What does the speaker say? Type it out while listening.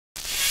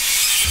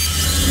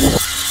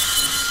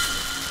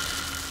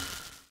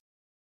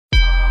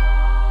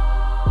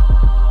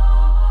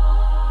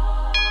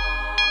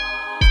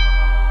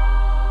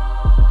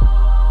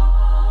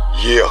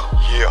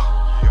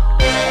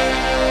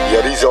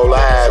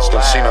lives,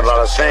 done seen a lot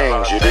of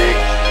things, you dig?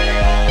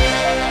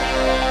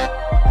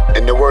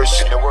 And the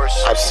worst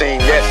I've seen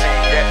yet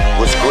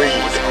was greed.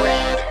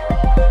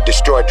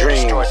 Destroy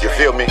dreams, you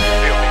feel me?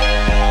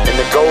 And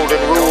the golden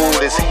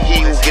rule is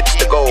he who gets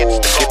the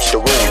gold gets the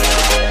rule.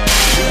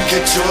 You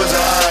get yours,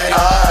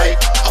 aight,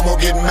 I'm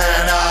gonna get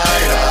mine,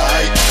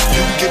 aight.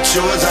 You get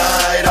yours,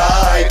 aight,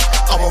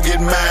 I'm gonna get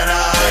mine,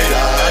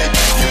 aight.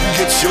 You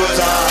get yours,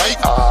 aight,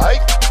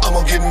 I'm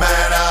gonna get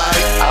mine,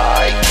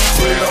 aight.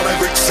 Put it on that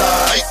brick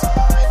side,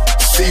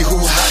 see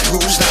who's hot,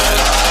 who's not,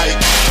 aight.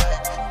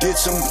 Did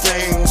some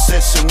things,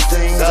 said some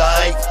things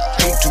I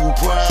ain't too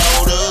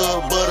proud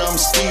of, but I'm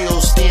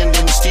still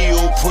standing,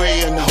 still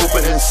praying,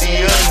 hoping to see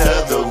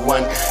another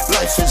one.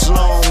 Life is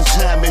long,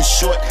 time is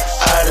short.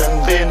 I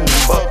done been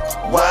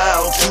buck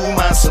wild to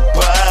my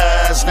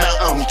surprise. Now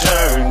I'm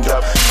turned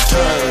up,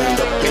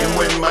 and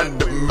when my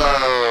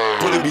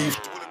demand would it be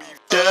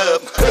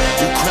up?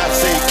 You cry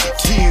fake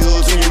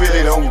tears and you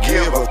really don't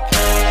give a.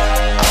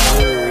 I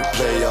heard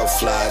player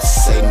fly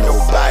say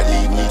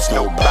nobody needs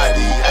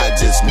nobody. I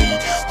just need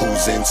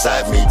who's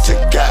inside me to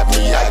guide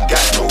me. I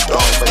got no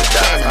dog but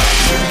die.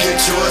 You get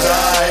yours,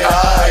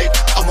 aight,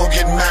 I'm gonna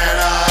get mine,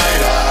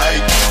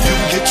 aight. You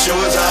get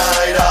yours,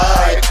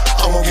 aight,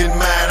 I'm gonna get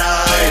mine,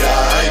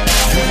 aight.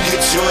 You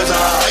get yours,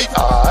 aight,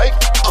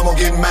 I'm gonna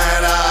get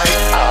mine,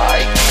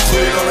 aight.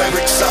 Put it on that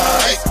brick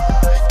side,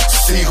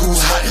 see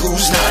who's hot,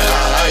 who's not,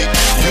 aight.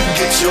 You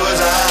get yours,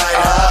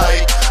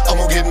 aight, I'm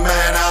gonna get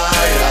mine,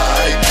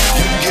 aight.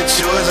 You get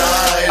yours,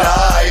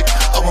 aight,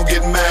 I'm gonna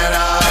get mine,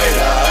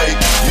 aight.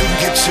 You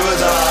get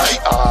yours,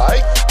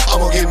 aight, I'm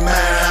gonna get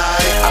mine,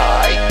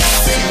 aight.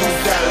 See who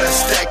dollar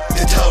stack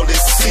the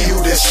tallest, see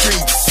who the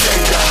streets say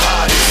the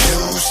hardest.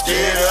 You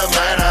scared of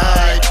mine,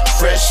 aight,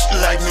 fresh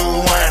like new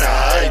wine,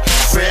 aight.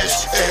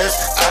 Fresh as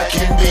I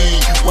can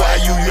be. Why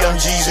you young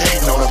G's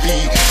hating on a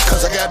beat?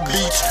 Cause I got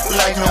beats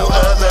like no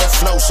other.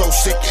 Flow so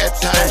sick at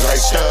times I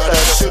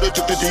stutter. Should've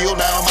took the deal,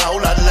 now I'm a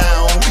whole lot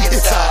loud.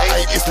 It's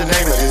aight, it's the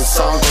name of this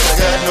song. Cause I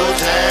got no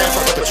time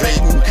for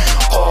perpetrating.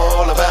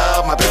 All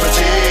about my paper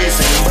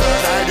chasing.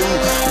 But I do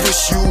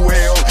wish you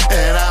well,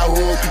 and I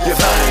hope you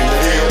find the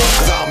deal.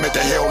 Cause I'm at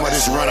the helm of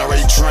this runaway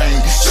train.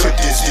 Should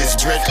this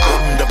dread,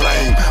 I'm to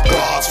blame.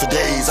 Bars for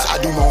days, I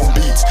do my own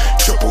beats.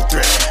 Triple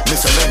threat,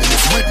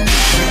 miscellaneous with me.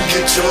 You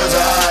get yours,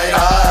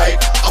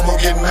 aight, I'm gonna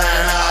get mine,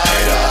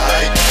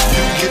 aight.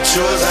 You get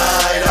yours,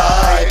 aight,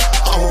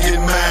 I'm gonna get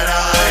mine,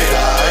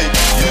 aight.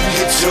 You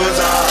get yours,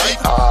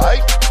 aight,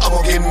 I'm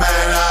gonna get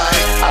mine,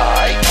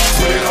 aight.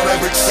 Put it on that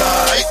brick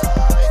side,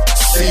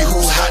 see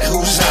who's hot,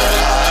 who's not,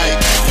 aight.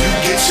 You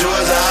get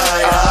yours,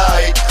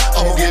 aight,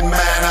 I'm gonna get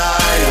mine,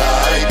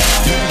 aight.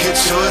 You get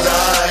yours,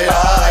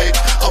 aight,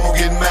 I'm gonna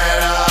get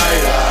mine,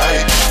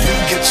 aight. You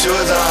get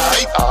yours,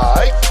 aight,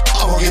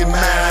 I'm gonna get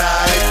mine,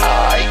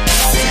 aight.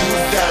 See who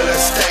dollar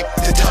stack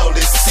the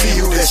tallest, see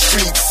who the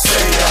streets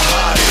say the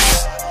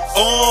hardest.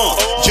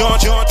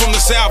 John from the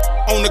south,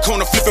 on the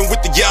corner flipping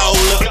with the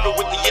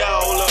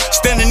yola.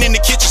 Standing in the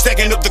kitchen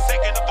stacking up the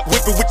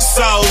whipping with the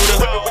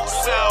soda.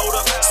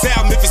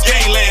 South Memphis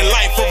gangland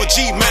life of a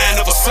G, mind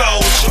of a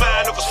soldier.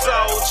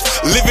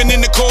 Living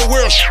in the cold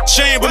world,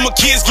 shame but my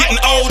kids getting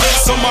older.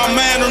 So my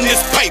mind on this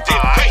paper,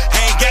 I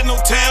ain't got no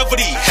time for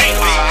these hate.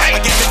 I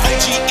got the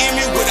OG in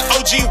me with the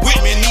OG with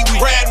me, and we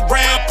ride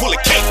around pulling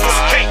cake.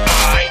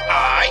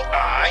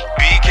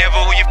 Be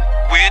careful who you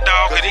with,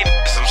 dog, cause these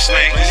some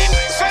snakes.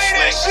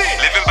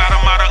 Living by the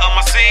motto of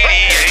my city,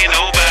 ain't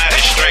nobody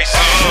straight. So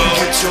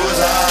you get yours,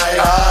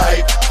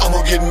 aight, I'm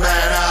gonna get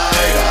mine,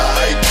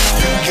 aight.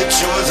 You get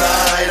yours,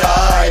 aight,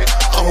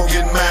 I'm gonna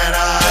get mine,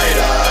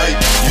 aight.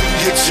 You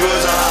get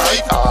yours,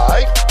 aight,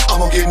 I'm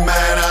gonna get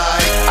mine,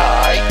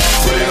 aight.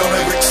 Put it on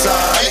that brick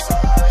side,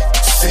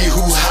 see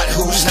who's hot,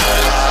 who's not,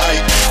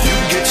 aight. You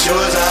get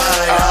yours,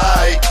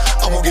 aight,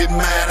 I'm gonna get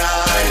mine,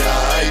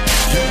 aight.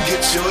 You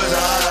get yours,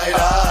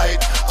 aight,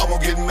 I'm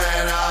gonna get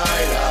mine,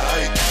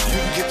 aight. You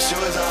get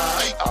yours,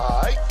 aight,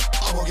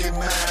 I'm gonna get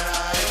mine,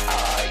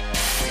 aight.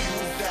 See who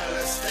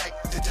dollar stack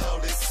the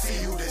tallest,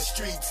 see who the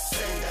streets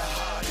say the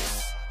hardest.